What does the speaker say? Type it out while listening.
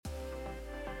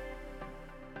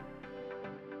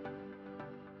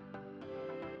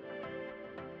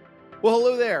Well,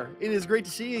 hello there. It is great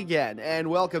to see you again, and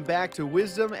welcome back to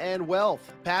Wisdom and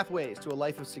Wealth Pathways to a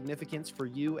Life of Significance for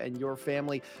You and Your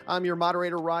Family. I'm your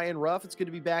moderator, Ryan Ruff. It's good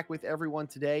to be back with everyone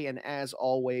today, and as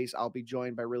always, I'll be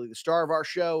joined by really the star of our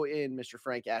show in Mr.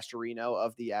 Frank Astorino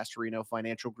of the Astorino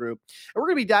Financial Group. And we're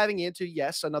going to be diving into,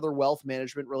 yes, another wealth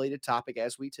management related topic,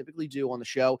 as we typically do on the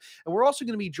show. And we're also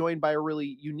going to be joined by a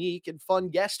really unique and fun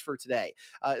guest for today,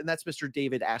 and that's Mr.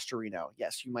 David Astorino.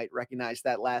 Yes, you might recognize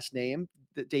that last name,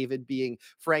 that David being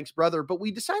Frank's brother, but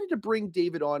we decided to bring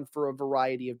David on for a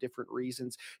variety of different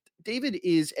reasons. David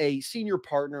is a senior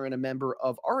partner and a member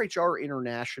of RHR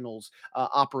International's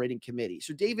operating committee.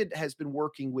 So David has been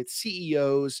working with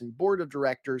CEOs and board of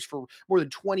directors for more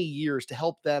than 20 years to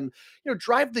help them,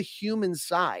 drive the human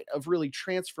side of really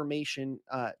transformation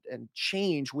and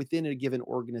change within a given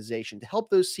organization, to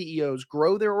help those CEOs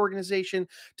grow their organization,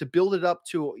 to build it up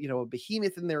to, a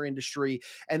behemoth in their industry,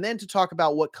 and then to talk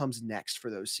about what comes next for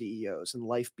those CEOs and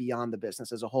life beyond the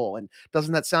business as a whole. And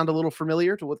doesn't that sound a little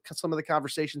familiar to what some of the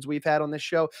conversations we've had on this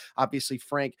show? Obviously,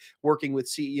 Frank working with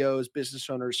CEOs, business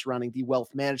owners surrounding the wealth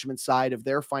management side of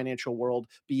their financial world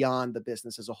beyond the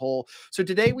business as a whole. So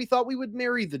today we thought we would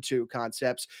marry the two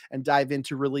concepts and dive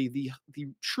into really the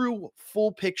true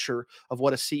full picture of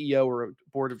what a CEO or a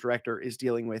board of director is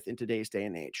dealing with in today's day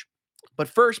and age. But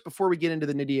first, before we get into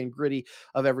the nitty and gritty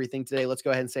of everything today, let's go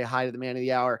ahead and say hi to the man of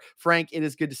the hour. Frank, it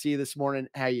is good to see you this morning.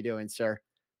 How you doing, sir?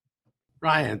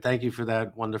 Ryan, thank you for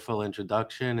that wonderful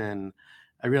introduction. And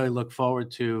I really look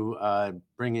forward to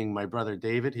bringing my brother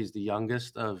David. He's the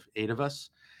youngest of eight of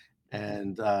us,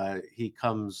 and he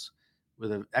comes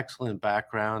with an excellent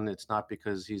background. It's not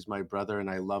because he's my brother and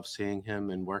I love seeing him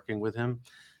and working with him,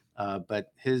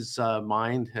 but his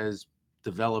mind has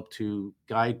developed to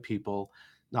guide people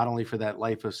not only for that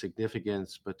life of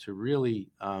significance, but to really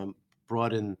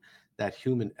broaden that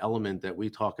human element that we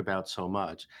talk about so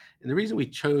much. And the reason we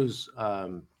chose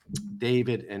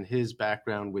David and his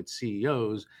background with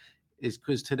CEOs is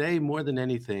because today, more than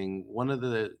anything, one of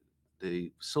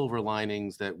the silver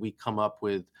linings that we come up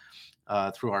with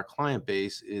through our client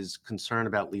base is concern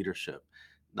about leadership,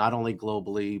 not only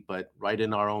globally, but right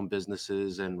in our own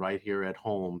businesses and right here at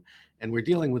home. And we're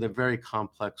dealing with a very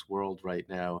complex world right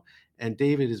now. And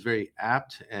David is very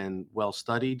apt and well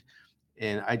studied.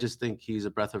 And I just think he's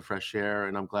a breath of fresh air.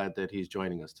 And I'm glad that he's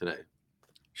joining us today.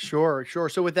 Sure, sure.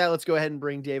 So with that, let's go ahead and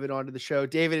bring David onto the show.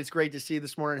 David, it's great to see you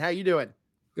this morning. How you doing?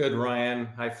 Good, Ryan.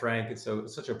 Hi, Frank. It's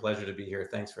such a pleasure to be here.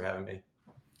 Thanks for having me.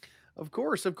 Of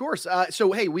course, of course.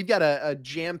 So, hey, we've got a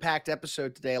jam-packed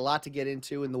episode today. A lot to get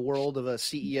into in the world of a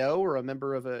CEO or a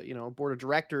member of a board of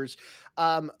directors.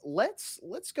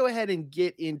 Let's go ahead and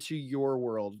get into your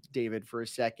world, David, for a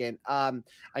second. I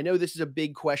know this is a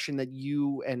big question that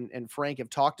you and Frank have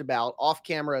talked about off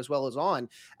camera as well as on,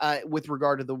 with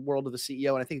regard to the world of the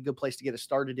CEO. And I think a good place to get us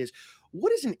started is,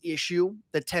 what is an issue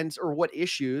that tends, or what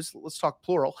issues? Let's talk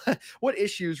plural. What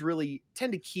issues really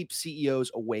tend to keep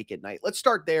CEOs awake at night? Let's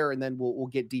start there, and then we'll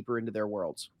get deeper into their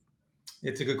worlds.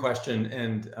 It's a good question,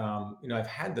 and I've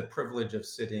had the privilege of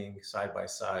sitting side by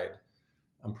side.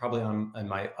 I'm probably in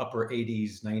my upper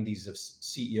 80s, 90s of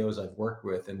CEOs I've worked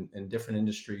with in different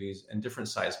industries and different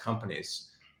size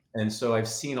companies, and so I've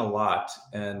seen a lot.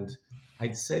 And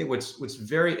I'd say what's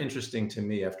very interesting to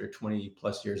me after 20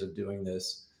 plus years of doing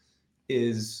this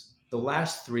is the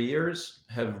last 3 years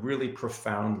have really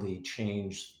profoundly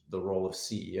changed the role of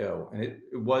CEO. And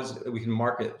we can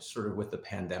mark it sort of with the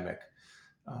pandemic.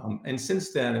 And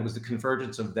since then, it was the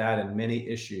convergence of that and many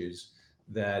issues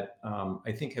that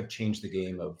I think have changed the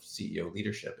game of CEO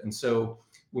leadership. And so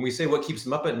when we say what keeps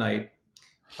them up at night,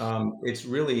 it's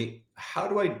really, how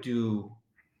do I do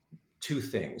two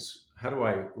things? How do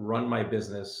I run my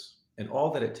business and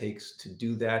all that it takes to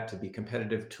do that, to be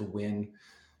competitive, to win?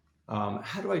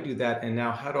 How do I do that? And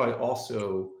now, how do I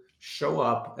also show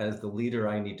up as the leader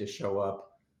I need to show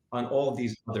up on all of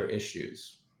these other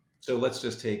issues? So let's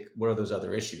just take, what are those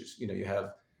other issues?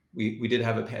 We did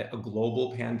have a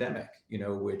global pandemic,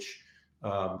 which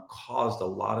caused a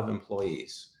lot of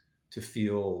employees to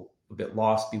feel a bit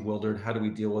lost, bewildered. How do we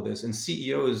deal with this? And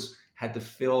CEOs had to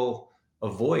fill a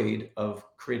void of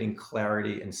creating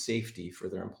clarity and safety for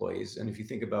their employees. And if you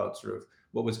think about sort of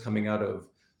what was coming out of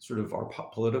sort of our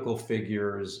political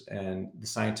figures and the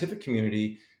scientific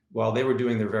community, while they were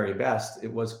doing their very best,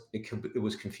 it was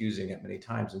confusing at many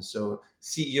times. And so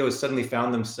CEOs suddenly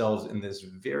found themselves in this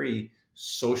very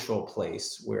social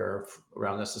place where,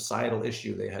 around a societal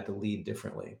issue, they had to lead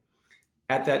differently.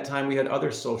 At that time, we had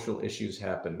other social issues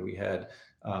happen. We had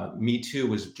Me Too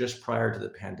was just prior to the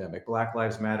pandemic. Black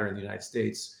Lives Matter in the United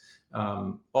States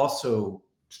also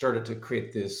started to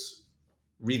create this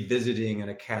revisiting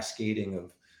and a cascading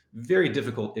very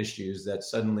difficult issues that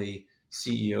suddenly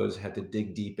CEOs had to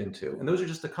dig deep into. And those are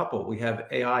just a couple. We have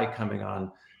AI coming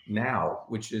on now,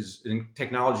 which is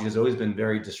technology has always been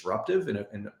very disruptive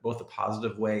in both a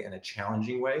positive way and a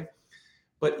challenging way.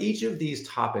 But each of these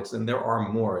topics, and there are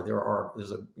more.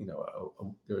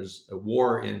 There's a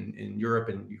war in Europe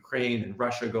and Ukraine and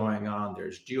Russia going on.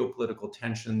 There's geopolitical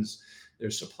tensions.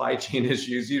 There's supply chain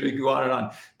issues. You go on and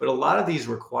on. But a lot of these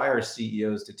require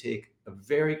CEOs to take a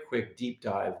very quick deep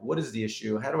dive. What is the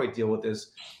issue? How do I deal with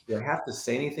this? Do I have to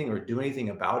say anything or do anything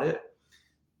about it?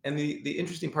 And the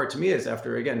interesting part to me is,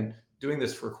 after again doing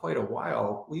this for quite a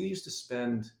while, we used to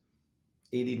spend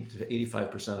 80 to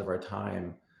 85% of our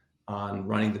time on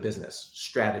running the business,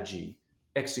 strategy,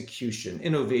 execution,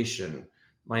 innovation,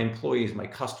 my employees, my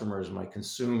customers, my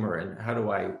consumer, and how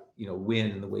do I, win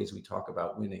in the ways we talk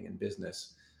about winning in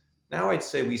business. Now I'd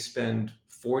say we spend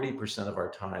 40% of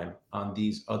our time on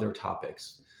these other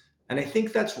topics. And I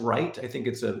think that's right. I think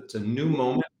it's a new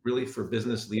moment really for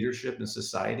business leadership and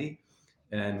society.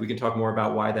 And we can talk more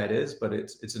about why that is, but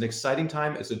it's an exciting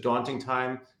time. It's a daunting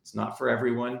time. It's not for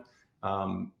everyone.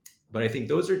 But I think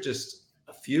those are just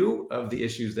a few of the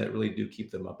issues that really do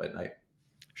keep them up at night.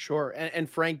 Sure. And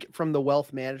Frank, from the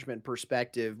wealth management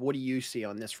perspective, what do you see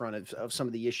on this front of some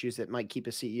of the issues that might keep a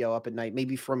CEO up at night,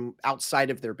 maybe from outside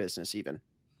of their business even?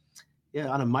 Yeah,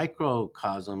 on a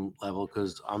microcosm level,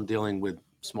 because I'm dealing with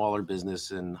smaller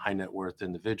business and high net worth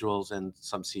individuals and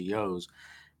some CEOs,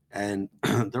 and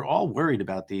they're all worried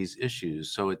about these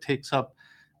issues. So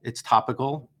it's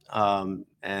topical, and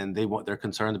they're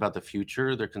concerned about the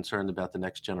future. They're concerned about the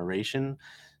next generation.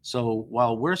 So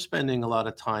while we're spending a lot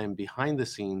of time behind the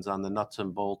scenes on the nuts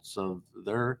and bolts of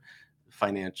their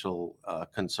financial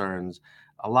concerns,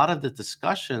 a lot of the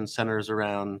discussion centers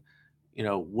around,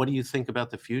 what do you think about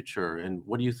the future, and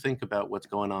what do you think about what's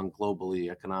going on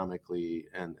globally, economically,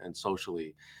 and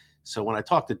socially? So when I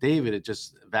talk to David, it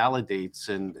just validates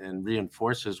and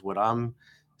reinforces what I'm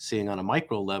seeing on a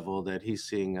micro level that he's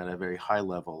seeing at a very high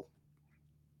level.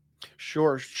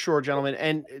 Sure, sure, gentlemen.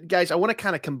 And guys, I want to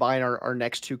kind of combine our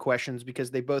next two questions because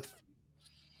they both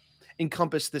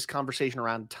encompass this conversation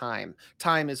around time.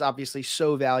 Time is obviously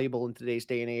so valuable in today's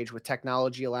day and age, with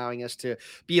technology allowing us to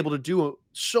be able to do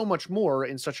so much more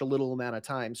in such a little amount of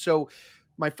time. So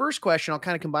my first question, I'll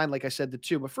kind of combine, like I said, the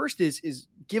two. But first is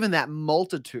given that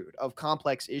multitude of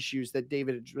complex issues that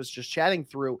David was just chatting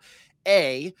through,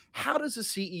 how does a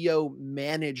CEO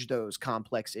manage those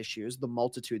complex issues, the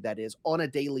multitude that is, on a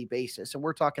daily basis? And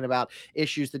we're talking about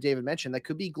issues that David mentioned that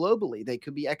could be globally, they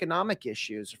could be economic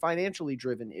issues, financially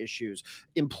driven issues,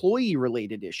 employee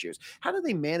related issues. How do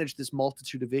they manage this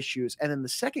multitude of issues? And then the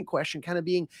second question kind of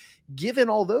being, given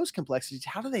all those complexities,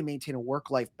 how do they maintain a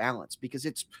work-life balance? Because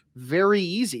it's very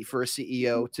easy for a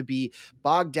CEO to be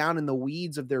bogged down in the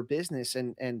weeds of their business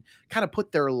and kind of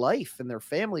put their life and their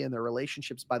family and their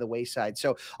relationships by the wayside.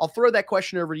 So I'll throw that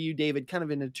question over to you, David, kind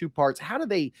of into two parts. How do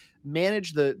they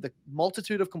manage the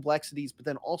multitude of complexities, but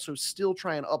then also still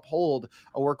try and uphold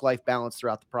a work-life balance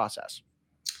throughout the process?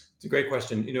 It's a great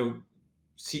question.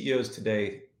 CEOs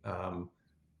today, and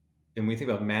we think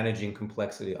about managing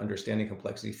complexity, understanding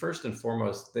complexity, first and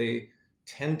foremost, they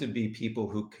tend to be people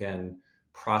who can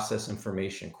process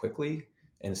information quickly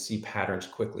and see patterns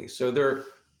quickly. So they're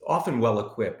often well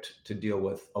equipped to deal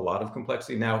with a lot of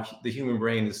complexity. Now, the human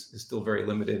brain is still very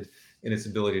limited in its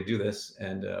ability to do this,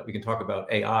 and we can talk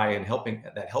about AI and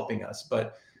helping us.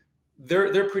 But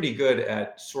they're pretty good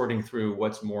at sorting through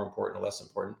what's more important or less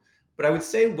important. But I would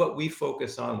say what I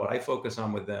focus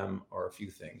on with them are a few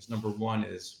things. Number one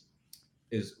is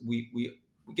we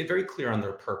get very clear on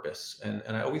their purpose, and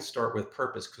I always start with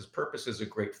purpose, because purpose is a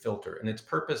great filter, and it's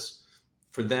purpose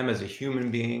for them as a human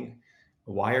being.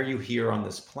 Why are you here on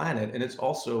this planet? And it's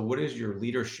also, what is your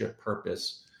leadership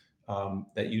purpose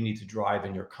that you need to drive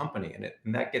in your company?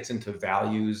 And that gets into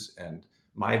values, and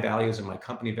my values and my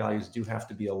company values do have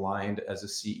to be aligned as a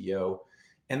CEO.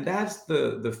 And that's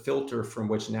the filter from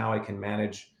which now I can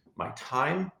manage my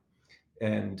time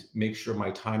and make sure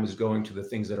my time is going to the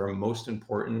things that are most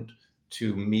important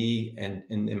to me and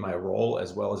in my role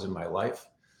as well as in my life.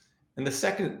 And the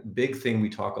second big thing we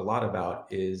talk a lot about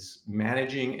is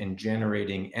managing and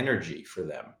generating energy for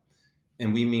them.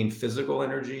 And we mean physical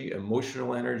energy,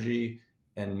 emotional energy,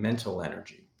 and mental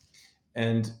energy.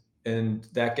 And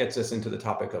that gets us into the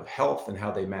topic of health and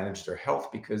how they manage their health,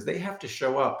 because they have to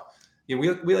show up.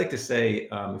 We like to say,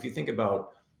 if you think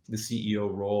about the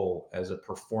CEO role as a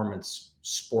performance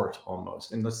sport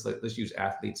almost, and let's use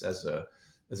athletes as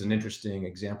an interesting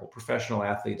example. Professional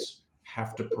athletes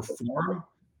have to perform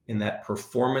in that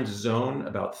performance zone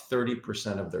about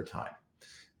 30% of their time.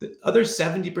 The other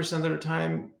 70% of their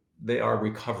time, they are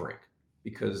recovering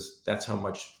because that's how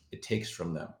much it takes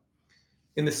from them.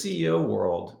 In the CEO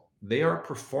world, they are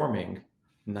performing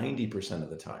 90% of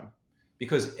the time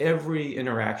because every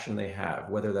interaction they have,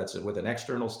 whether that's with an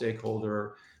external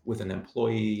stakeholder, with an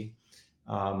employee,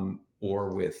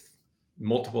 or with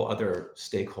multiple other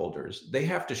stakeholders, they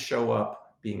have to show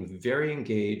up being very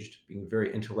engaged, being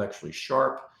very intellectually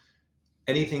sharp.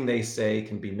 Anything they say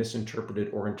can be misinterpreted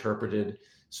or interpreted.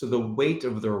 So the weight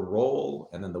of their role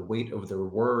and then the weight of their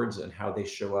words and how they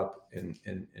show up in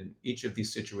each of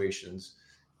these situations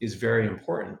is very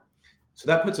important. So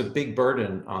that puts a big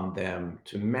burden on them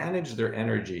to manage their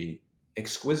energy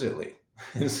exquisitely.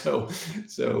 And so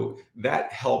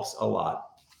that helps a lot.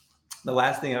 The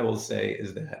last thing I will say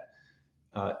is that,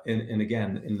 and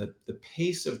again, in the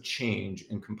pace of change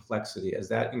and complexity, as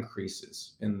that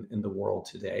increases in the world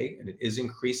today, and it is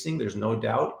increasing, there's no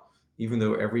doubt, even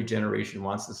though every generation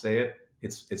wants to say it,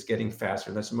 it's getting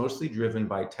faster. That's mostly driven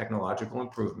by technological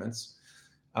improvements.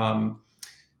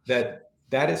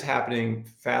 That is happening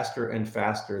faster and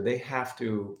faster. They have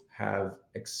to have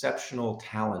exceptional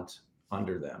talent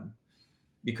under them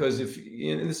because if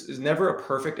this is never a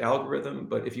perfect algorithm,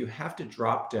 but if you have to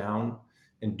drop down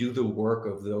and do the work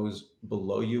of those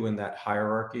below you in that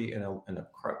hierarchy in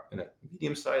a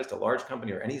medium-sized, a large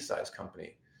company, or any size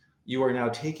company, you are now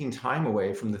taking time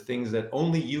away from the things that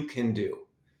only you can do.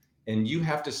 And you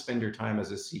have to spend your time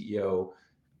as a CEO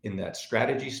in that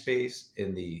strategy space,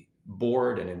 in the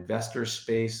board and investor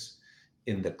space,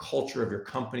 in the culture of your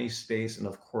company space, and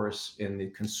of course, in the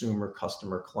consumer,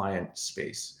 customer, client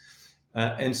space.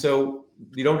 And so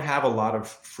you don't have a lot of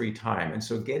free time. And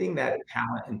so getting that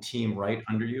talent and team right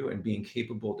under you and being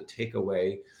capable to take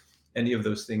away any of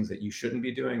those things that you shouldn't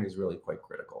be doing is really quite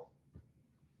critical.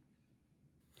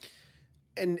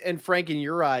 And Frank, in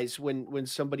your eyes, when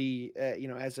somebody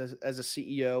as a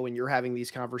CEO and you're having these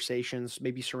conversations,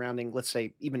 maybe surrounding, let's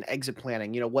say, even exit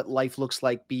planning, what life looks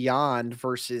like beyond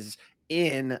versus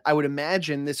in, I would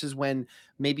imagine this is when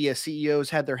maybe a CEO's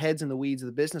had their heads in the weeds of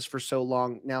the business for so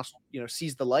long, now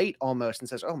sees the light almost and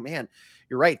says, "Oh man,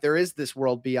 you're right. There is this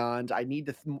world beyond. I need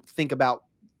to think about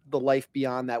the life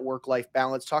beyond that work life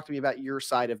balance." Talk to me about your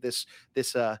side of this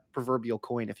proverbial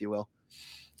coin, if you will.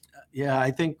 Yeah,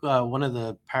 I think one of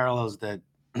the parallels that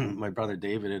my brother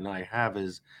David and I have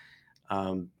is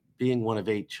um, being one of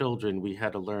 8 children, we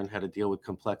had to learn how to deal with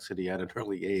complexity at an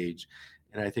early age.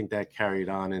 And I think that carried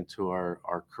on into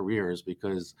our careers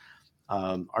because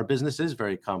our business is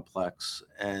very complex.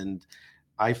 And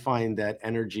I find that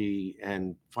energy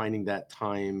and finding that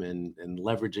time and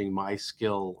leveraging my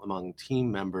skill among team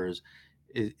members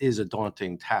is a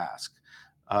daunting task.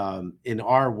 In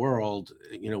our world,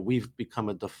 we've become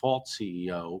a default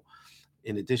CEO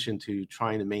in addition to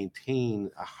trying to maintain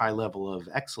a high level of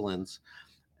excellence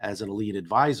as an elite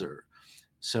advisor.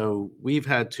 So we've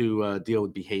had to deal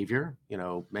with behavior.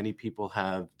 Many people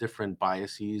have different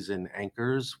biases and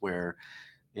anchors where,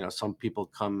 some people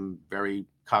come very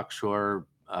cocksure,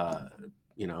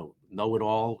 know it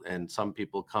all, and some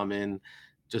people come in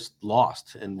just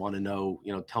lost and want to know,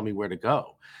 tell me where to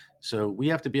go. So we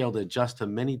have to be able to adjust to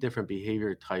many different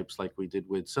behavior types, like we did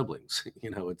with siblings.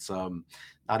 It's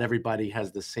not everybody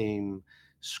has the same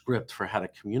script for how to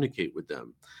communicate with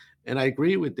them. And I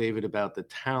agree with David about the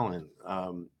talent.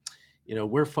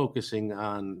 We're focusing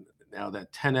on now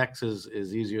that 10x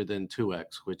is easier than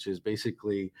 2x, which is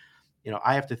basically,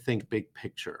 I have to think big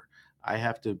picture. I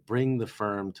have to bring the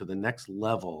firm to the next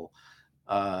level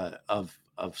of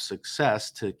success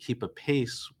to keep a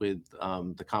pace with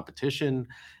the competition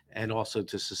and also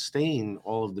to sustain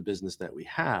all of the business that we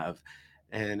have.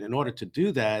 And in order to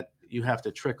do that, you have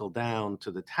to trickle down to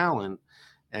the talent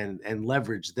and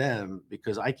leverage them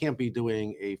because I can't be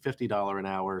doing a $50 an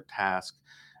hour task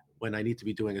when I need to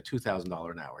be doing a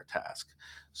 $2,000 an hour task.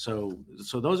 So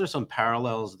those are some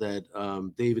parallels that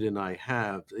David and I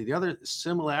have. The other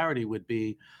similarity would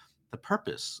be the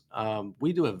purpose.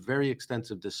 We do a very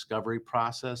extensive discovery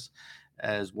process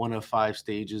as one of 5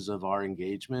 stages of our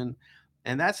engagement,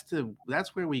 and that's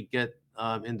where we get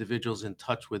individuals in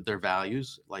touch with their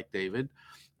values, like David,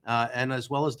 and as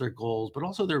well as their goals, but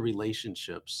also their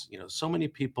relationships. So many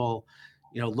people,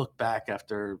 look back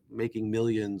after making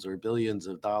millions or billions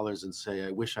of dollars and say,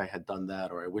 "I wish I had done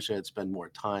that," or "I wish I had spent more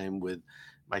time with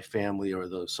my family,"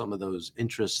 or some of those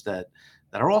interests that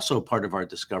are also part of our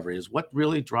discovery. Is what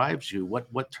really drives you,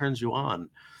 what turns you on.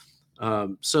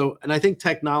 And I think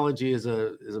technology is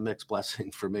a mixed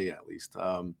blessing for me, at least.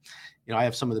 I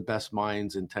have some of the best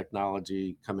minds in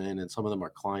technology come in, and some of them are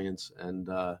clients, and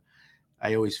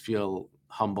I always feel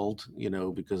humbled,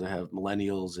 because I have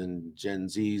millennials and Gen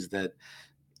Zs that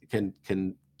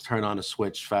can turn on a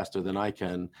switch faster than I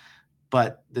can,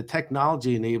 but the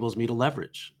technology enables me to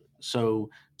leverage. So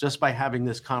just by having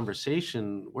this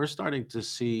conversation, we're starting to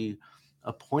see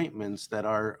appointments that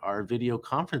are video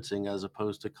conferencing as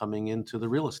opposed to coming into the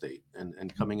real estate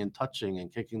and coming and touching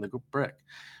and kicking the brick.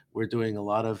 We're doing a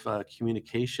lot of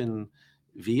communication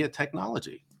via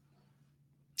technology.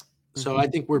 So I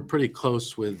think we're pretty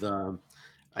close with,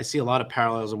 I see a lot of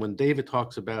parallels. And when David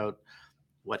talks about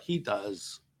what he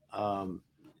does, um,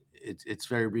 it's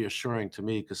very reassuring to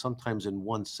me because sometimes in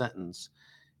one sentence,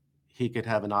 he could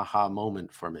have an aha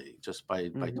moment for me just by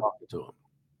Mhm. talking to him.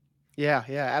 Yeah,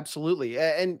 yeah, absolutely.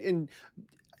 And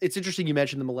it's interesting you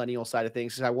mentioned the millennial side of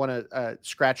things, 'cause I want to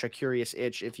scratch a curious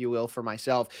itch, if you will, for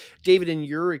myself. David, in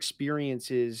your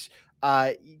experiences,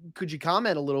 could you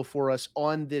comment a little for us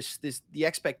on this the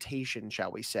expectation,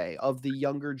 shall we say, of the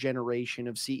younger generation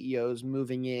of CEOs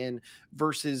moving in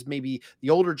versus maybe the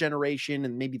older generation,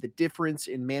 and maybe the difference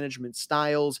in management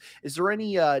styles? Is there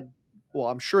any well,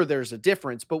 I'm sure there's a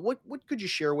difference, but what could you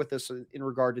share with us in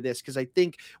regard to this? Because I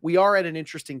think we are at an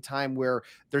interesting time where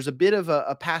there's a bit of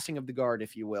a passing of the guard,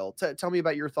 if you will. Tell me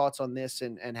about your thoughts on this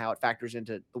and how it factors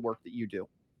into the work that you do.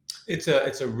 It's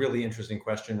a really interesting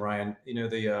question, Ryan.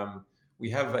 We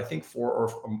have, I think, four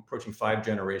or approaching five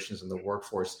generations in the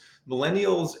workforce.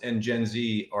 Millennials and Gen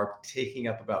Z are taking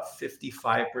up about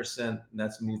 55%, and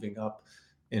that's moving up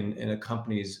in a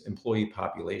company's employee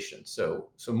population. So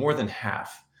more than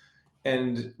half.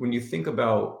 And when you think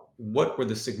about what were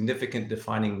the significant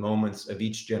defining moments of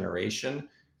each generation,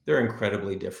 they're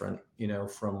incredibly different.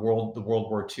 From the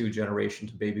World War II generation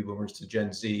to baby boomers to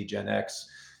Gen Z, Gen X,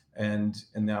 and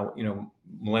now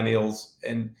millennials,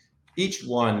 and each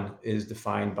one is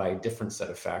defined by a different set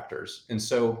of factors. And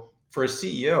so for a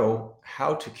CEO,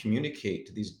 how to communicate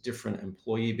to these different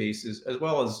employee bases, as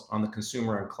well as on the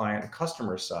consumer and client and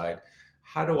customer side,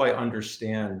 how do I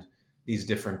understand these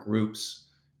different groups,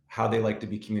 how they like to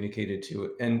be communicated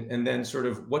to, and then sort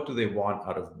of what do they want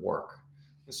out of work.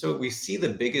 And so we see the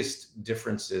biggest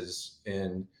differences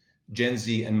in Gen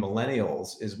Z and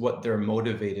millennials is what they're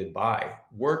motivated by.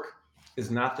 Work is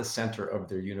not the center of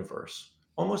their universe.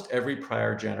 Almost every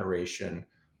prior generation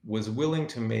was willing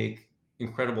to make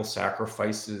incredible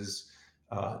sacrifices,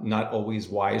 not always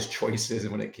wise choices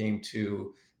when it came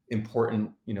to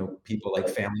important, people like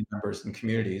family members and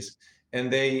communities.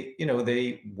 And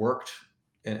they worked,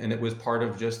 and it was part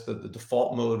of just the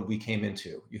default mode we came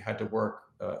into. You had to work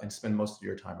and spend most of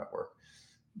your time at work.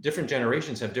 Different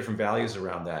generations have different values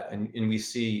around that, and we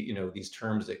see these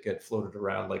terms that get floated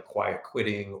around like quiet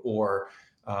quitting or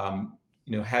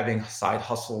having side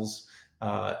hustles,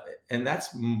 and that's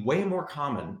way more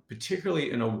common,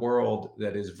 particularly in a world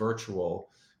that is virtual,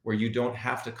 where you don't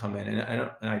have to come in. And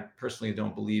I personally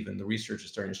don't believe, and the research is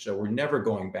starting to show, we're never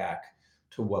going back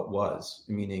to what was,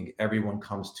 meaning everyone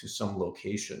comes to some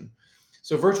location.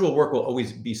 So virtual work will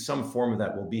always be some form of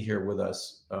that, will be here with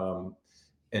us.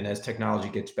 And as technology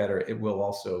gets better, it will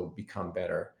also become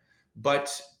better.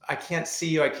 But I can't see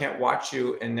you, I can't watch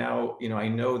you, and now I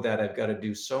know that I've got to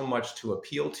do so much to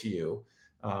appeal to you.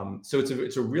 So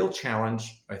it's a real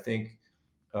challenge. I think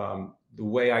the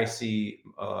way I see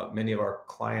many of our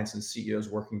clients and CEOs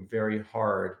working very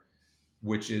hard,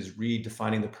 which is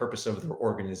redefining the purpose of their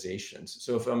organizations.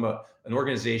 So if I'm an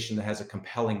organization that has a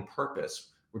compelling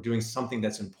purpose, we're doing something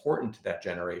that's important to that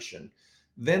generation,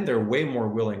 then they're way more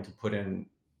willing to put in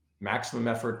maximum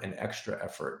effort and extra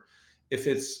effort. If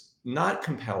it's not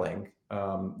compelling,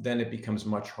 then it becomes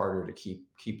much harder to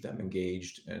keep them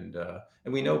engaged. And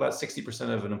we know about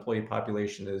 60% of an employee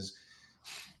population is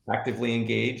actively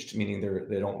engaged, meaning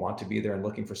they don't want to be there and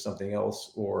looking for something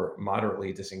else, or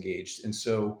moderately disengaged. And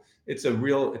so it's a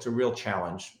real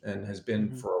challenge, and has been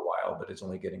Mhm. for a while, but it's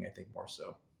only getting, I think, more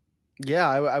so. Yeah,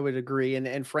 I would agree.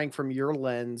 And Frank, from your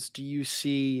lens, do you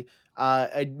see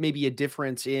maybe a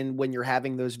difference in when you're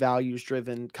having those values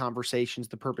driven conversations,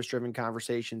 the purpose driven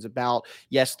conversations about,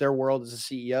 yes, their world as a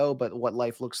CEO, but what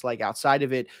life looks like outside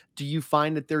of it? Do you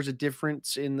find that there's a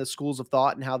difference in the schools of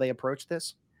thought and how they approach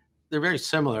this? They're very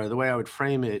similar. The way I would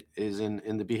frame it is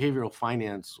in the behavioral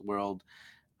finance world,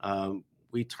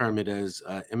 we term it as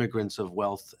immigrants of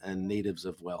wealth and natives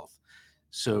of wealth.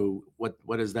 So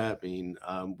what does that mean?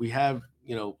 We have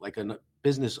like a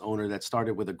business owner that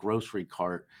started with a grocery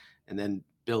cart and then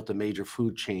built a major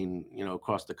food chain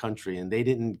across the country, and they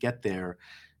didn't get there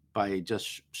by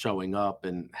just showing up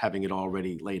and having it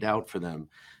already laid out for them.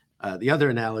 The other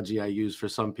analogy I use for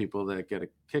some people that get a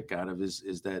kick out of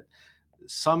is that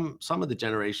some of the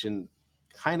generation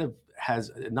kind of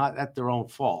has, not at their own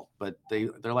fault, but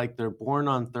they're born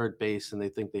on third base and they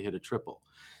think they hit a triple.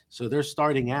 So they're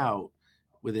starting out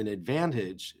with an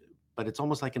advantage, but it's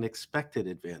almost like an expected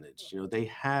advantage. They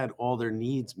had all their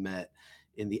needs met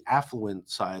in the affluent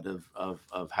side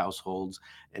of households,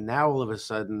 and now all of a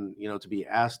sudden, to be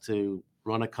asked to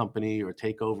run a company or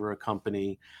take over a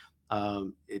company,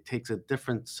 it takes a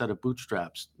different set of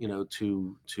bootstraps,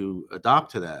 to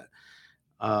adopt to that.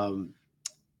 Um,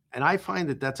 and I find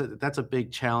that that's a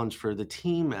big challenge for the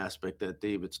team aspect that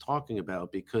David's talking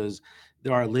about, because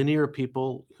there are linear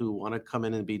people who want to come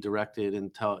in and be directed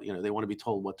and they want to be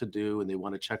told what to do and they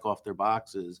want to check off their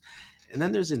boxes. And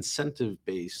then there's incentive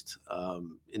based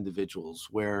individuals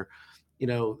where,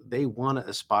 they want to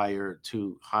aspire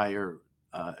to higher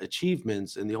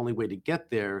achievements. And the only way to get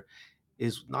there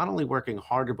is not only working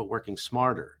harder, but working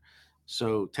smarter.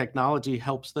 So technology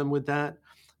helps them with that,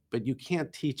 but you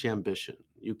can't teach ambition.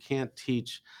 You can't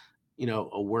teach,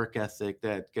 a work ethic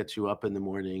that gets you up in the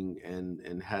morning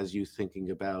and has you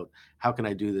thinking about how can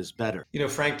I do this better.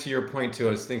 Frank, to your point too,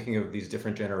 I was thinking of these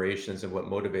different generations and what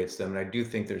motivates them. And I do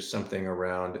think there's something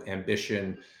around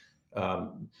ambition. A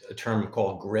term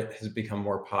called grit has become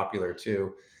more popular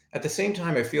too. At the same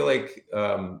time, I feel like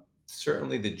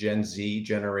certainly the Gen Z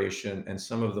generation and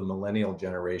some of the millennial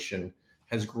generation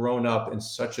has grown up in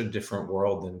such a different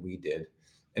world than we did.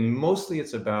 And mostly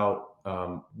it's about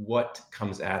what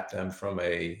comes at them from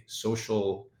a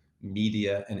social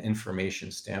media and information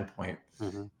standpoint.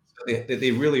 Mhm.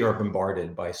 They really are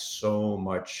bombarded by so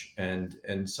much, and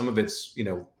some of it's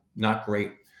not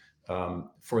great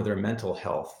for their mental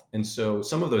health. And so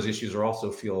some of those issues are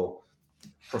also feel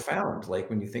profound, like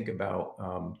when you think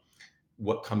about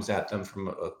what comes at them from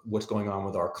what's going on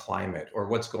with our climate or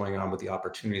what's going on with the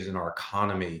opportunities in our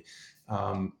economy.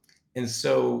 And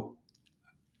so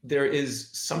there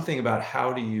is something about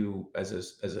how do you, as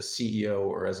a CEO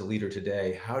or as a leader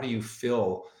today, how do you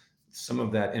fill some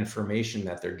of that information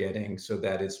that they're getting so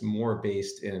that it's more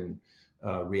based in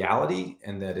reality,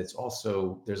 and that it's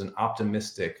also there's an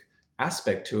optimistic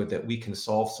aspect to it that we can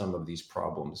solve some of these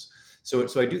problems. So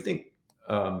I do think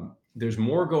there's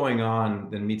more going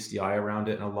on than meets the eye around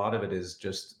it, and a lot of it is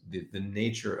just the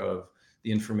nature of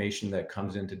the information that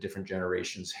comes into different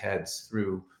generations' heads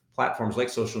through platforms like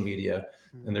social media,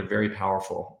 and they're very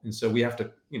powerful. And so we have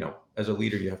to, as a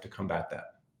leader, you have to combat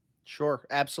that. Sure,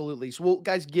 absolutely. So, well,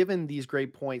 guys, given these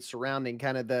great points surrounding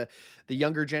kind of the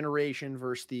younger generation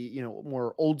versus the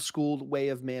more old school way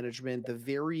of management, the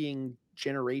varying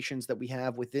generations that we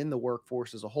have within the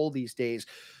workforce as a whole these days.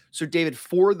 So, David,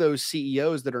 for those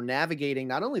CEOs that are navigating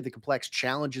not only the complex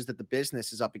challenges that the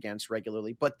business is up against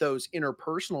regularly, but those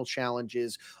interpersonal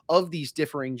challenges of these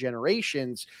differing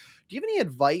generations, do you have any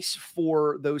advice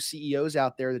for those CEOs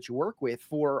out there that you work with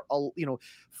for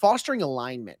fostering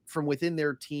alignment from within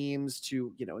their teams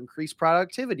to increase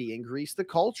productivity, increase the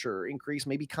culture, increase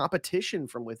maybe competition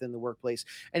from within the workplace,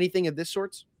 anything of this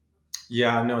sorts?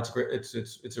 Yeah, no, it's great.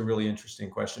 It's a really interesting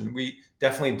question. We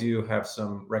definitely do have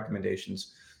some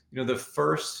recommendations. The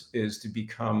first is to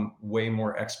become way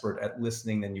more expert at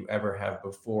listening than you ever have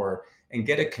before, and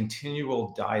get a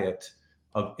continual diet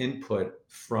of input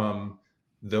from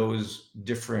those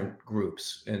different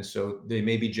groups. And so they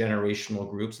may be generational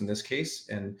groups in this case.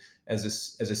 And as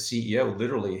a CEO,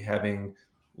 literally having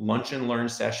lunch and learn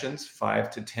sessions,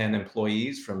 5 to 10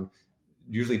 employees from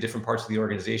usually different parts of the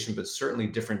organization, but certainly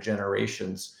different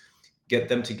generations, get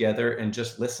them together and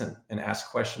just listen and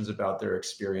ask questions about their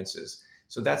experiences.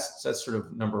 So that's sort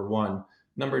of number one.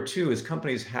 Number two is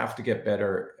companies have to get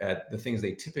better at the things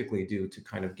they typically do to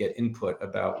kind of get input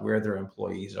about where their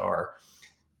employees are.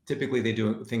 Typically, they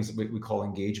do things that we call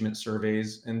engagement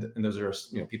surveys, and those are,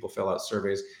 people fill out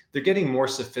surveys. They're getting more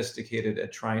sophisticated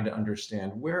at trying to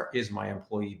understand, where is my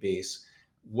employee base?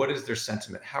 What is their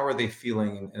sentiment? How are they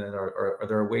feeling? And are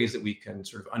there ways that we can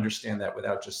sort of understand that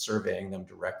without just surveying them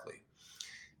directly?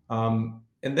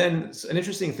 And then an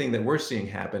interesting thing that we're seeing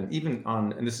happen,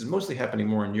 and this is mostly happening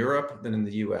more in Europe than in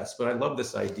the US, but I love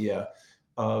this idea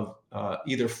of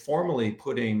either formally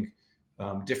putting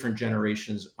different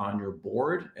generations on your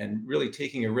board, and really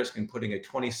taking a risk and putting a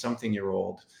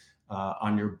 20-something-year-old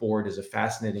on your board is a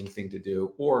fascinating thing to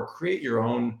do, or create your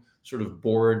own sort of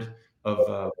board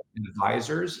of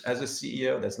advisors as a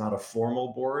CEO. That's not a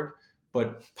formal board,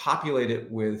 but populate it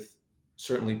with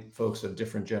certainly folks of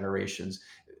different generations.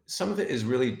 Some of it is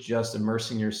really just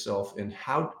immersing yourself in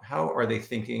how are they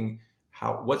thinking,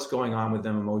 what's going on with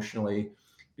them emotionally,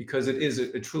 because it is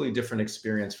a truly different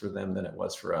experience for them than it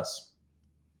was for us.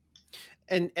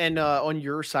 And on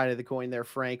your side of the coin there,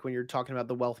 Frank, when you're talking about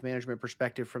the wealth management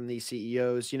perspective from these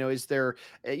CEOs, is there,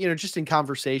 just in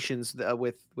conversations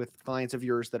with clients of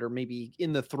yours that are maybe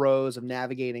in the throes of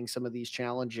navigating some of these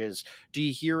challenges, do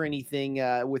you hear anything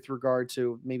with regard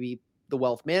to maybe the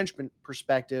wealth management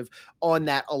perspective on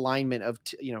that alignment of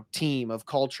team, of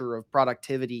culture, of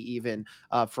productivity, even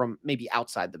from maybe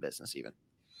outside the business, even.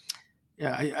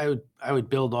 Yeah, I would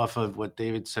build off of what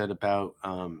David said about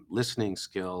listening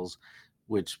skills,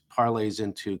 which parlays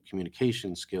into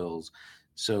communication skills.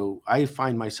 So I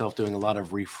find myself doing a lot of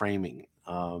reframing.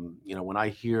 When I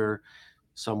hear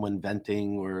someone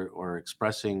venting or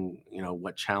expressing,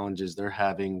 what challenges they're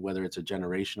having, whether it's a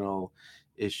generational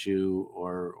issue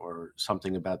or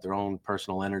something about their own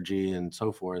personal energy and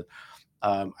so forth,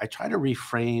 I try to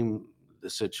reframe the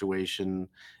situation,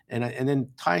 and then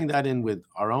tying that in with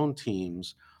our own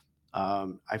teams.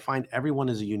 I find everyone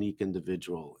is a unique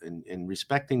individual, and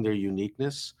respecting their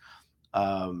uniqueness.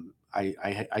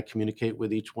 I communicate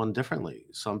with each one differently.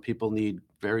 Some people need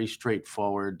very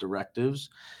straightforward directives,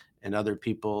 and other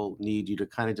people need you to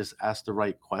kind of just ask the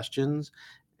right questions.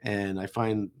 And I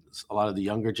find a lot of the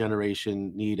younger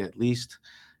generation need at least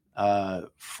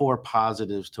four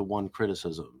positives to one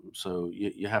criticism. So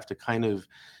you have to kind of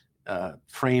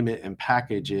frame it and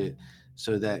package it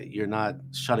so that you're not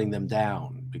shutting them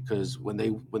down, because when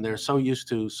they're so used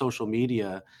to social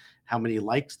media, how many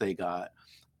likes they got,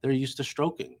 they're used to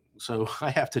stroking. So I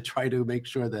have to try to make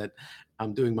sure that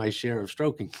I'm doing my share of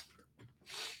stroking.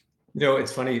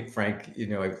 It's funny, Frank.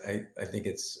 I think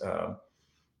it's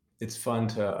fun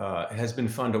to it has been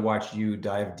fun to watch you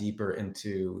dive deeper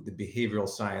into the behavioral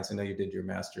science. I know you did your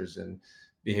master's in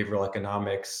behavioral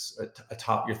economics.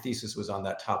 Your thesis was on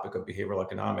that topic of behavioral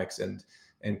economics and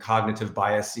cognitive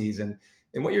biases. And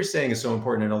what you're saying is so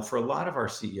important. And for a lot of our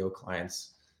CEO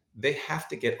clients, they have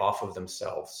to get off of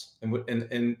themselves.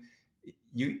 And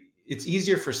you it's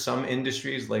easier for some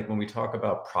industries, like when we talk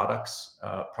about products,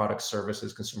 product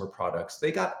services, consumer products,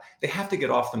 they have to get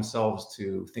off themselves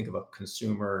to think about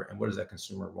consumer and what does that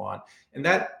consumer want. And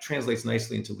that translates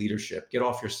nicely into leadership. Get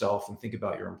off yourself and think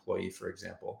about your employee, for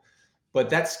example. But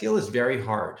that skill is very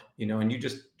hard, and you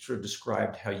just sort of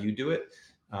described how you do it.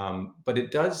 But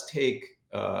it does take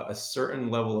a certain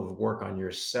level of work on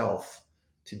yourself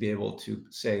to be able to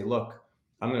say, look,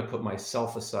 I'm going to put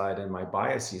myself aside and my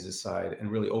biases aside and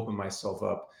really open myself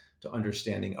up to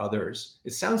understanding others.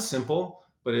 It sounds simple,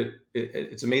 but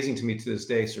it's amazing to me to this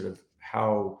day, sort of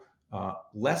how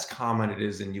less common it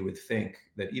is than you would think,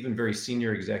 that even very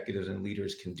senior executives and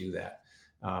leaders can do that.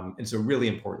 It's a really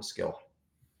important skill.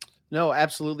 No,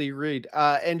 absolutely agreed.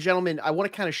 And gentlemen, I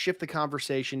want to kind of shift the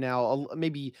conversation now,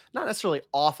 maybe not necessarily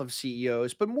off of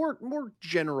CEOs, but more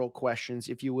general questions,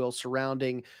 if you will,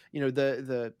 surrounding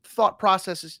the thought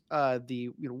processes,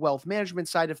 the wealth management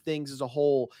side of things as a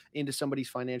whole into somebody's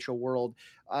financial world.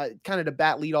 Kind of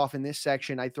to lead off in this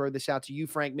section, I throw this out to you,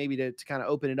 Frank, maybe to kind of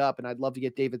open it up, and I'd love to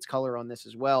get David's color on this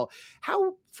as well.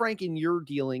 How, Frank, in your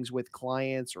dealings with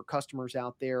clients or customers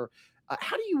out there,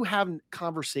 how do you have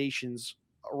conversations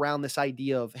around this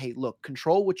idea of, hey, look,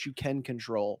 control what you can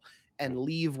control and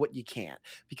leave what you can't?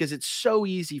 Because it's so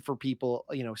easy for people,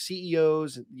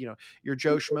 CEOs, your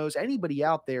Joe Schmoes, anybody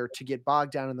out there, to get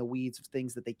bogged down in the weeds of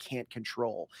things that they can't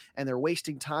control, and they're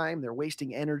wasting time, they're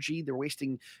wasting energy, they're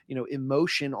wasting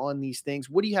emotion on these things.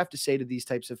 What do you have to say to these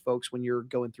types of folks when you're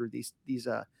going through these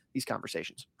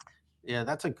conversations? Yeah,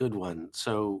 that's a good one.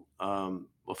 So,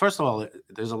 well, first of all,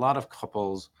 there's a lot of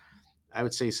couples. I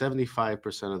would say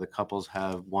 75% of the couples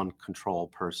have one control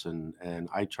person, and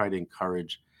I try to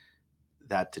encourage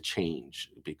that to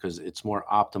change, because it's more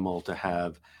optimal to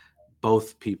have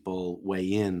both people weigh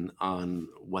in on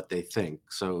what they think.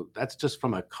 So that's just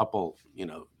from a couple,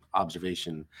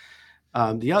 observation.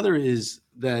 The other is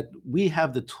that we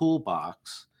have the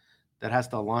toolbox that has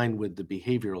to align with the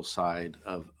behavioral side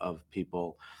of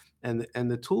people, and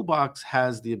the toolbox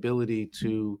has the ability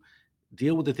to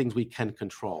deal with the things we can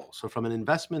control. So from an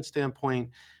investment standpoint,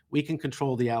 we can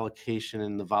control the allocation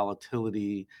and the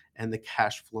volatility and the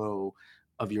cash flow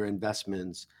of your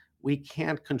investments. We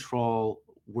can't control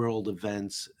world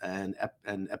events and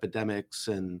epidemics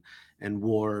and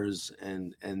wars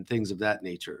and things of that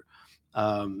nature.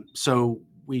 So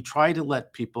we try to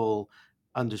let people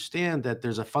understand that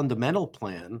there's a fundamental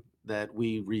plan that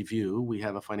we review. We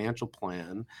have a financial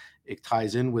plan. It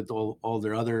ties in with all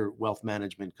their other wealth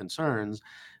management concerns.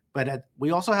 But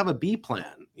we also have a B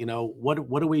plan. What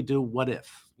do we do? What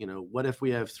if? What if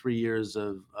we have 3 years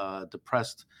of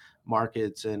depressed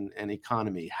markets and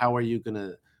economy? How are you going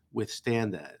to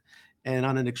withstand that? And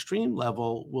on an extreme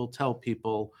level, we'll tell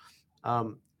people,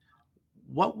 um,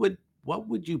 what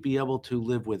would you be able to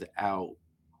live without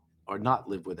or not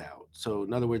live without? So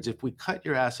in other words, if we cut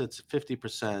your assets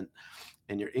 50%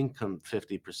 and your income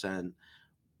 50%,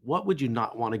 what would you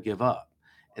not want to give up?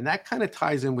 And that kind of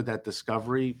ties in with that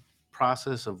discovery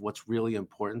process of what's really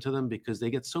important to them, because they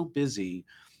get so busy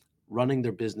running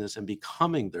their business and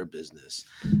becoming their business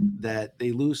that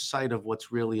they lose sight of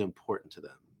what's really important to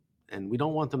them. And we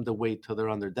don't want them to wait till they're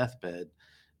on their deathbed,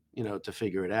 to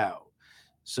figure it out.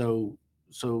 So,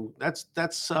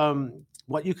 that's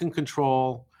what you can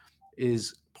control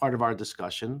is part of our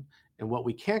discussion, and what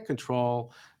we can't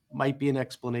control might be an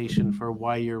explanation for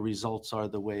why your results are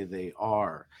the way they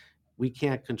are. We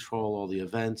can't control all the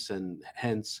events, and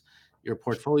hence your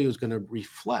portfolio is going to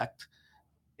reflect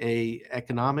a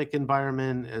economic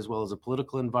environment as well as a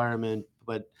political environment,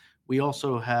 but we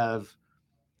also have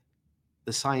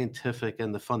the scientific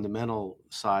and the fundamental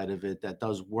side of it that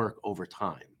does work over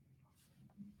time.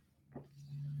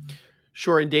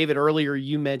 Sure. And David, earlier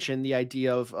you mentioned the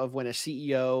idea of when a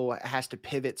CEO has to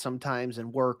pivot sometimes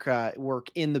and work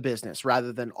in the business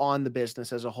rather than on the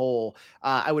business as a whole.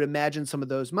 I would imagine some of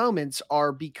those moments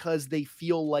are because they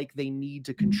feel like they need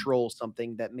to control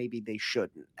something that maybe they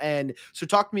shouldn't. And so,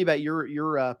 talk to me about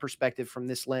your perspective from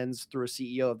this lens through a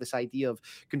CEO of this idea of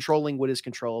controlling what is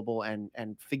controllable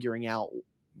and figuring out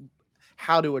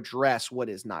how to address what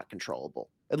is not controllable,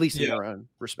 at least in Yeah, your own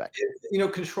respect.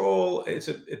 control. It's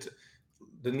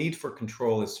the need for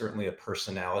control is certainly a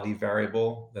personality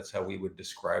variable. That's how we would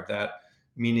describe that.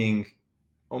 Meaning,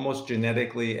 almost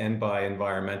genetically and by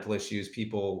environmental issues,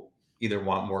 people either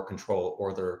want more control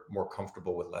or they're more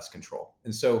comfortable with less control.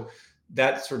 And so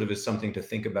that sort of is something to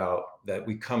think about, that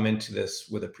we come into this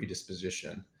with a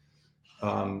predisposition.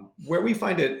 Where we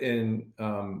find it in,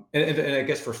 and I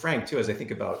guess for Frank too, as I think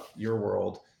about your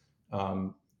world,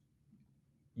 um,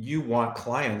 you want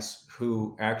clients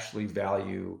who actually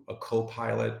value a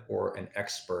co-pilot or an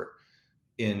expert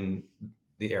in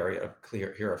the area of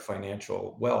clear here of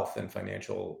financial wealth and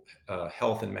financial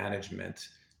health and management,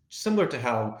 similar to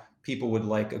how people would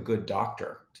like a good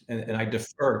doctor. And I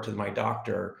defer to my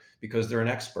doctor because they're an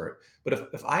expert. But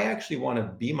if I actually want to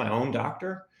be my own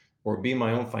doctor or be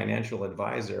my own financial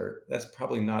advisor, that's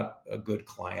probably not a good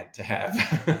client to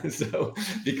have. So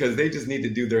because they just need to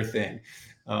do their thing.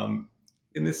 Um,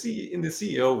 in the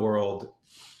CEO world,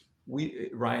 we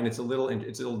Ryan, it's a little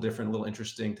different, a little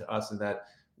interesting to us in that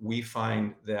we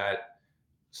find that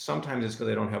sometimes it's because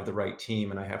I don't have the right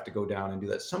team and I have to go down and do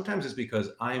that. Sometimes it's because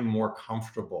I'm more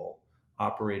comfortable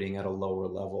operating at a lower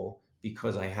level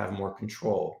because I have more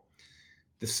control.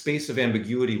 The space of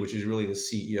ambiguity, which is really the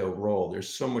CEO role, there's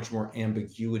so much more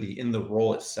ambiguity in the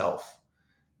role itself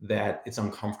that it's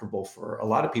uncomfortable for a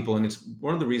lot of people. And it's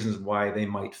one of the reasons why they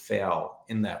might fail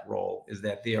in that role is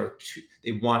that they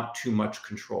want too much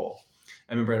control.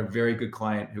 I remember I had a very good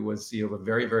client who was CEO of a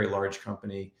very, very large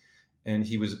company, and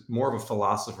he was more of a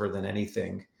philosopher than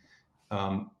anything.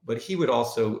 But he would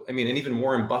also, I mean, and even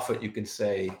Warren Buffett, you can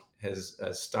say, has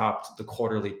stopped the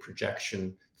quarterly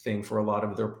projection thing for a lot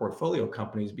of their portfolio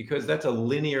companies because that's a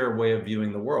linear way of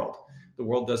viewing the world. The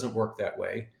world doesn't work that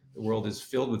way. The world is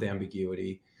filled with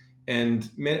ambiguity. And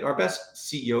our best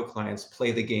CEO clients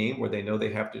play the game where they know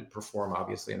they have to perform,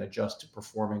 obviously, and adjust to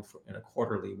performing in a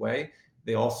quarterly way.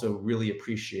 They also really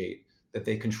appreciate that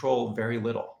they control very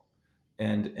little.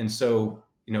 And so,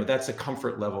 that's a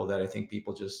comfort level that I think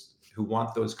people just who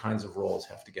want those kinds of roles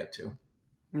have to get to.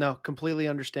 No, completely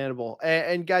understandable.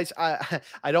 And guys,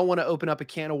 I don't want to open up a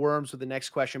can of worms with the next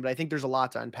question, but I think there's a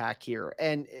lot to unpack here.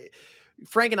 And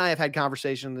Frank and I have had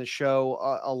conversation on the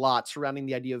show a lot surrounding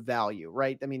the idea of value,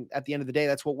 right? I mean, at the end of the day,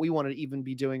 that's what we want to even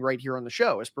be doing right here on the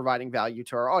show is providing value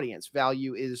to our audience.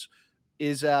 Value is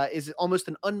almost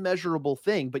an unmeasurable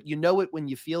thing, but you know it when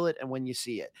you feel it and when you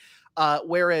see it.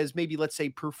 Whereas maybe let's say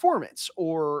performance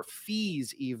or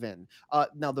fees, even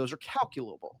now those are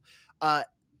calculable. Uh,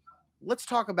 let's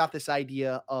talk about this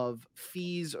idea of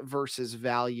fees versus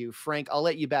value. Frank, I'll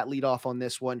let you lead off on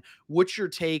this one. What's your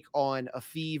take on a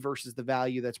fee versus the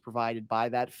value that's provided by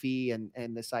that fee, and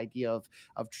this idea of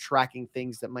tracking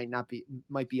things that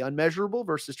might be unmeasurable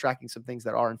versus tracking some things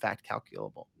that are in fact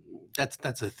calculable?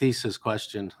 That's a thesis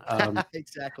question.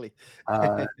 Exactly.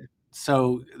 Uh,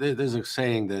 so there's a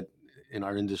saying that in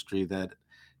our industry that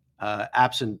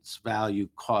absence value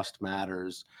cost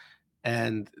matters.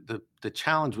 And the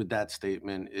challenge with that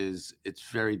statement is it's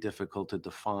very difficult to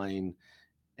define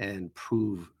and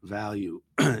prove value.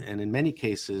 And in many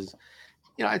cases,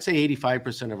 I'd say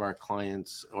 85% of our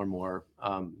clients or more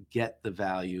get the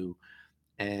value,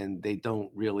 and they don't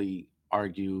really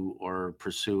argue or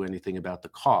pursue anything about the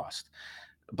cost.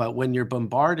 But when you're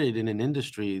bombarded in an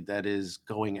industry that is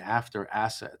going after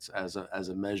assets as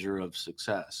a measure of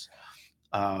success,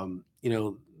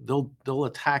 they'll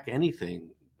attack anything,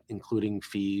 including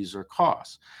fees or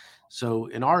costs. So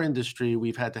in our industry,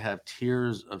 we've had to have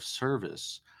tiers of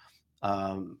service,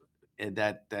 and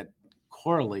that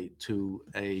correlate to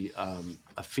a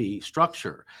fee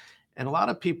structure. And a lot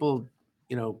of people,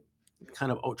 you know,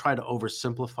 kind of try to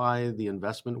oversimplify the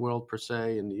investment world per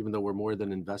se. And even though we're more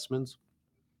than investments,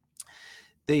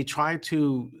 they try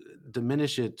to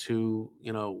diminish it to,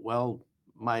 well,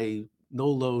 my no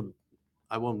load,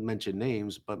 I won't mention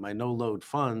names, but my no load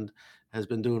fund has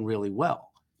been doing really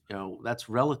well. That's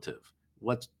relative.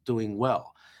 What's doing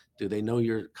well? Do they know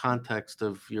your context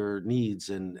of your needs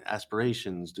and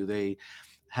aspirations? Do they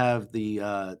have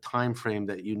the time frame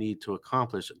that you need to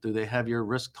accomplish? Do they have your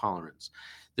risk tolerance?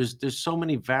 There's so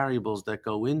many variables that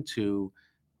go into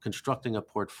constructing a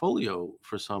portfolio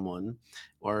for someone,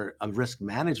 or a risk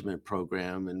management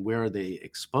program, and where are they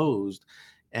exposed.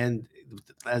 And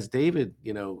as David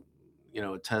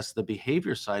attests, the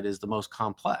behavior side is the most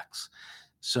complex.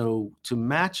 So to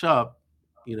match up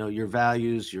your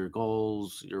values, your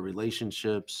goals, your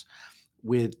relationships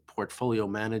with portfolio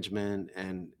management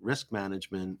and risk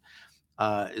management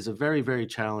is a very, very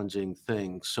challenging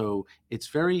thing. So it's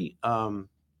very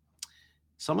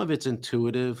some of it's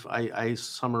intuitive. I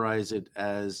summarize it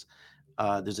as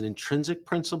there's an intrinsic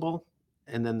principle,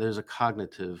 and then there's a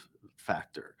cognitive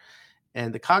factor.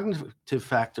 And the cognitive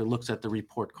factor looks at the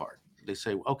report card. They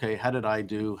say, okay, how did I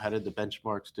do? How did the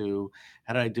benchmarks do?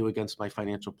 How did I do against my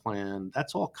financial plan?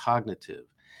 That's all cognitive.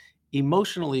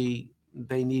 Emotionally,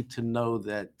 they need to know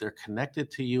that they're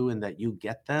connected to you and that you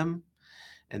get them,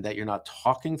 and that you're not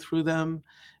talking through them,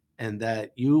 and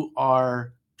that you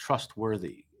are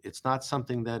trustworthy. It's not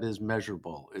something that is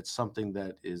measurable. It's something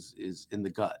that is in the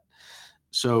gut.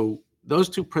 So those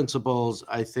two principles,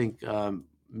 I think,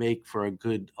 make for a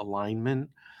good alignment.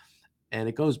 And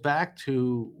it goes back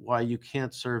to why you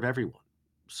can't serve everyone.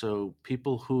 So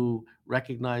people who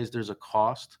recognize there's a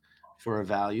cost for a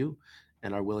value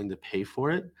and are willing to pay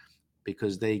for it,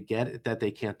 because they get it, that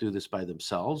they can't do this by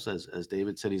themselves. As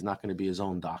David said, he's not going to be his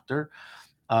own doctor.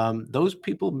 Those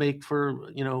people make for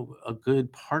a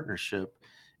good partnership,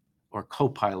 or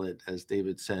co-pilot, as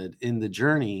David said, in the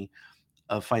journey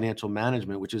of financial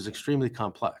management, which is extremely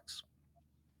complex.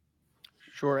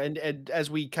 Sure. And as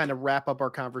we kind of wrap up our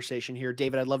conversation here,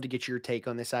 David, I'd love to get your take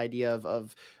on this idea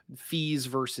of fees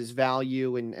versus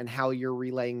value, and how you're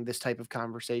relaying this type of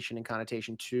conversation and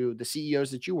connotation to the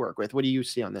CEOs that you work with. What do you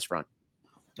see on this front?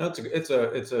 No, it's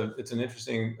an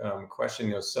interesting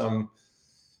question. Some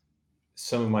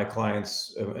of my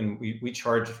clients, and we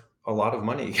charge a lot of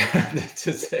money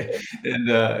to say, and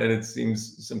it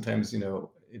seems sometimes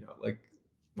like,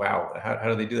 wow, how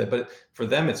do they do that? But for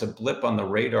them, it's a blip on the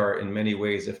radar in many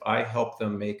ways. If I help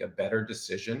them make a better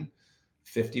decision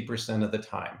 50% of the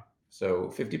time,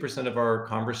 so 50% of our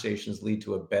conversations lead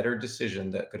to a better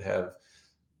decision that could have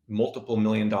multiple $1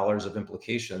 million of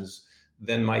implications,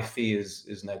 then my fee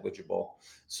is negligible.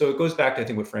 So it goes back to, I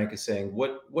think, what Frank is saying.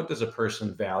 What does a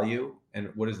person value,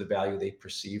 and what is the value they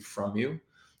perceive from you?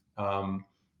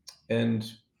 And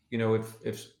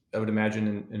if I would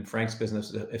imagine in Frank's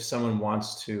business, if someone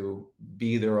wants to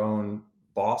be their own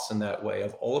boss in that way,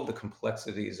 of all of the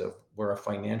complexities of where a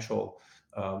financial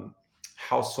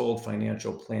household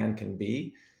financial plan can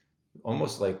be,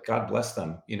 almost like God bless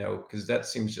them, because that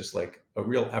seems just like a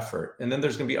real effort. And then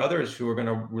there's going to be others who are going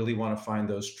to really want to find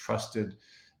those trusted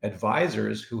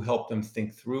advisors who help them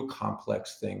think through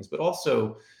complex things, but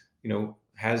also,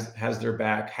 has their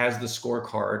back, has the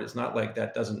scorecard. It's not like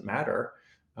that doesn't matter.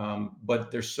 But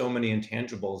there's so many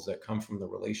intangibles that come from the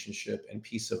relationship and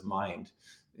peace of mind.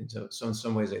 And so in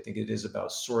some ways, I think it is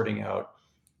about sorting out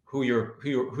who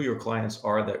your clients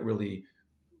are that really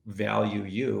value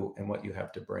you and what you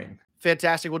have to bring.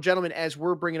 Fantastic. Well, gentlemen, as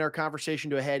we're bringing our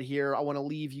conversation to a head here, I want to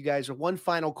leave you guys with one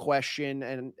final question.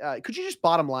 And could you just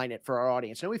bottom line it for our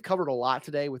audience? I know we've covered a lot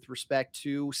today with respect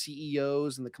to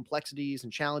CEOs and the complexities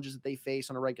and challenges that they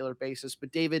face on a regular basis. But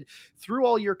David, through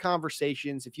all your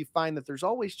conversations, if you find that there's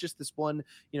always just this one,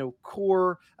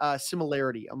 core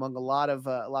similarity among a lot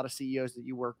of CEOs that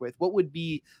you work with, what would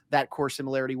be that core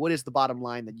similarity? What is the bottom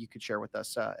line that you could share with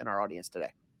us in our audience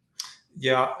today?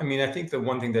 Yeah, I mean, I think the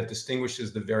one thing that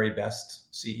distinguishes the very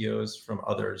best CEOs from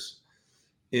others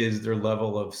is their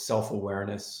level of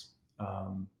self-awareness,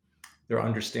 their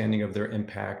understanding of their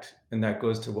impact. And that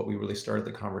goes to what we really started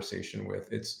the conversation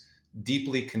with. It's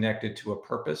deeply connected to a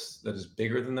purpose that is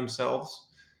bigger than themselves.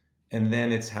 And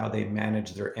then it's how they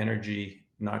manage their energy,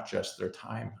 not just their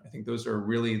time. I think those are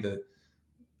really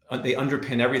they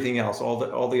underpin everything else.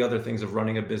 All the other things of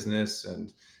running a business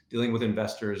and dealing with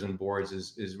investors and boards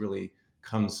is really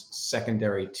comes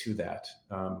secondary to that.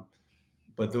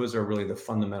 But those are really the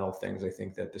fundamental things, I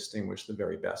think, that distinguish the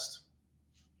very best.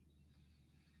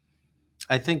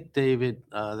 I think, David,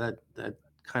 that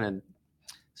kind of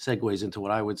segues into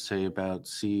what I would say about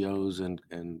CEOs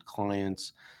and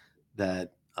clients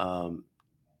that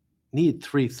need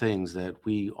three things that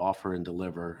we offer and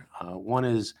deliver. One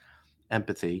is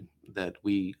empathy, that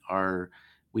we are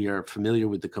familiar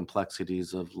with the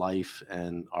complexities of life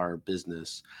and our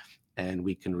business, and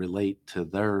we can relate to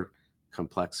their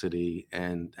complexity,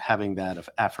 and having that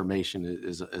affirmation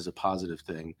is a positive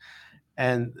thing.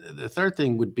 And the third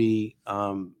thing would be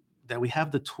that we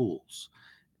have the tools,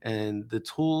 and the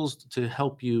tools to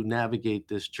help you navigate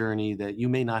this journey that you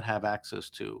may not have access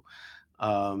to.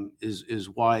 Is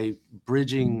why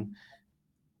bridging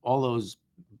all those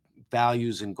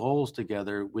values and goals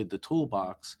together with the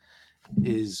toolbox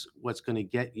is what's going to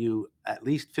get you at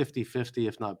least 50-50,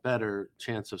 if not better,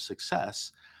 chance of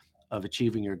success of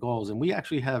achieving your goals. And we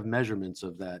actually have measurements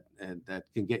of that, and that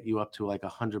can get you up to like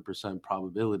 100%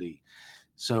 probability.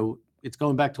 So it's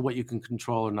going back to what you can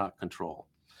control or not control.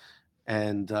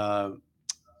 And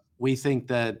we think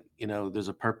that, there's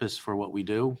a purpose for what we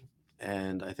do.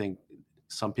 And I think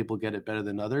some people get it better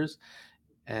than others.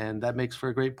 And that makes for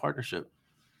a great partnership.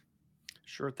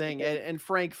 Sure thing. And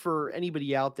Frank, for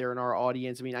anybody out there in our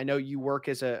audience, I mean, I know you work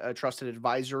as a trusted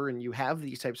advisor and you have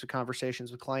these types of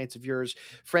conversations with clients of yours.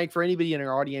 Frank, for anybody in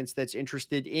our audience that's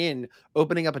interested in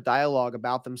opening up a dialogue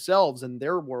about themselves and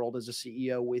their world as a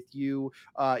CEO with you,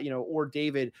 or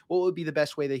David, what would be the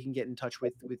best way they can get in touch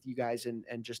with you guys and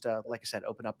just, like I said,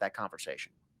 open up that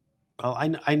conversation? Well,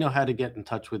 I know how to get in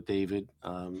touch with David.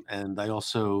 And I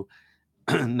also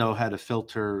know how to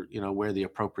filter, where the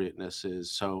appropriateness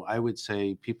is. So I would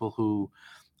say people who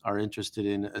are interested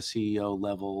in a CEO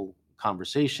level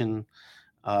conversation,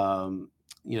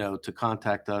 to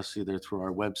contact us either through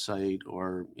our website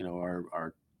or,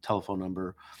 our telephone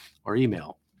number or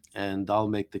email, and I'll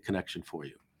make the connection for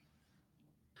you.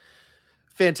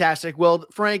 Fantastic. Well,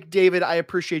 Frank, David, I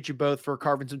appreciate you both for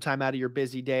carving some time out of your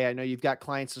busy day. I know you've got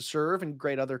clients to serve and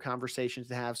great other conversations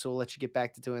to have, so we'll let you get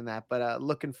back to doing that. But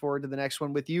looking forward to the next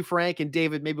one with you, Frank, and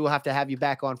David. Maybe we'll have to have you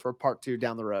back on for a part 2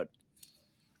 down the road.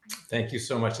 Thank you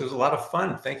so much. It was a lot of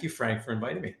fun. Thank you, Frank, for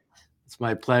inviting me. It's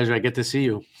my pleasure. I get to see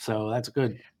you, so that's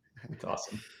good. It's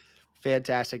awesome.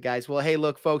 Fantastic, guys. Well, hey,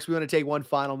 look, folks, we want to take one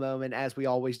final moment, as we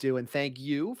always do, and thank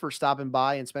you for stopping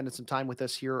by and spending some time with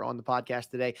us here on the podcast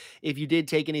today. If you did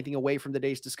take anything away from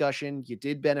today's discussion, you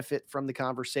did benefit from the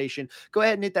conversation, go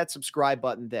ahead and hit that subscribe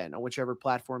button then on whichever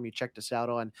platform you checked us out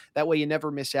on. That way you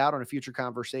never miss out on a future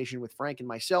conversation with Frank and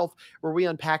myself, where we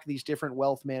unpack these different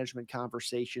wealth management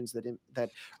conversations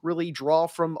that really draw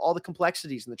from all the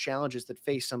complexities and the challenges that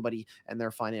face somebody and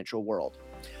their financial world.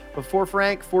 But for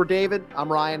Frank, for David,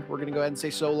 I'm Ryan. We're going to go ahead and say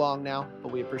so long now,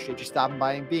 but we appreciate you stopping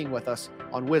by and being with us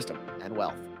on Wisdom and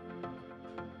Wealth.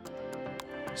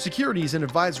 Securities and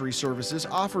advisory services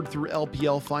offered through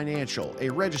LPL Financial, a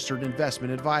registered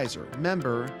investment advisor,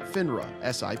 member FINRA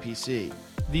SIPC.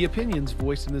 The opinions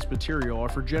voiced in this material are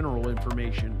for general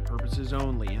information purposes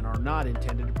only and are not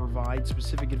intended to provide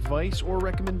specific advice or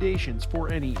recommendations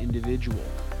for any individual.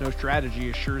 No strategy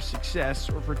assures success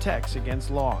or protects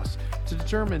against loss. To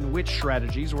determine which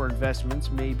strategies or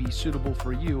investments may be suitable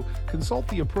for you, consult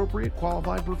the appropriate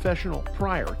qualified professional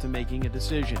prior to making a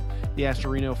decision. The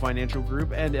Astorino Financial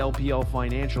Group and LPL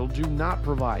Financial do not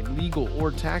provide legal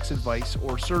or tax advice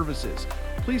or services.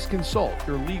 Please consult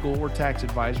your legal or tax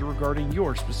advisor regarding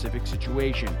your specific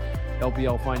situation.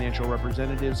 LPL Financial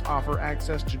representatives offer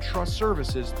access to trust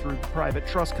services through Private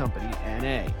Trust Company,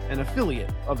 N.A., an affiliate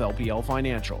of LPL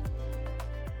Financial.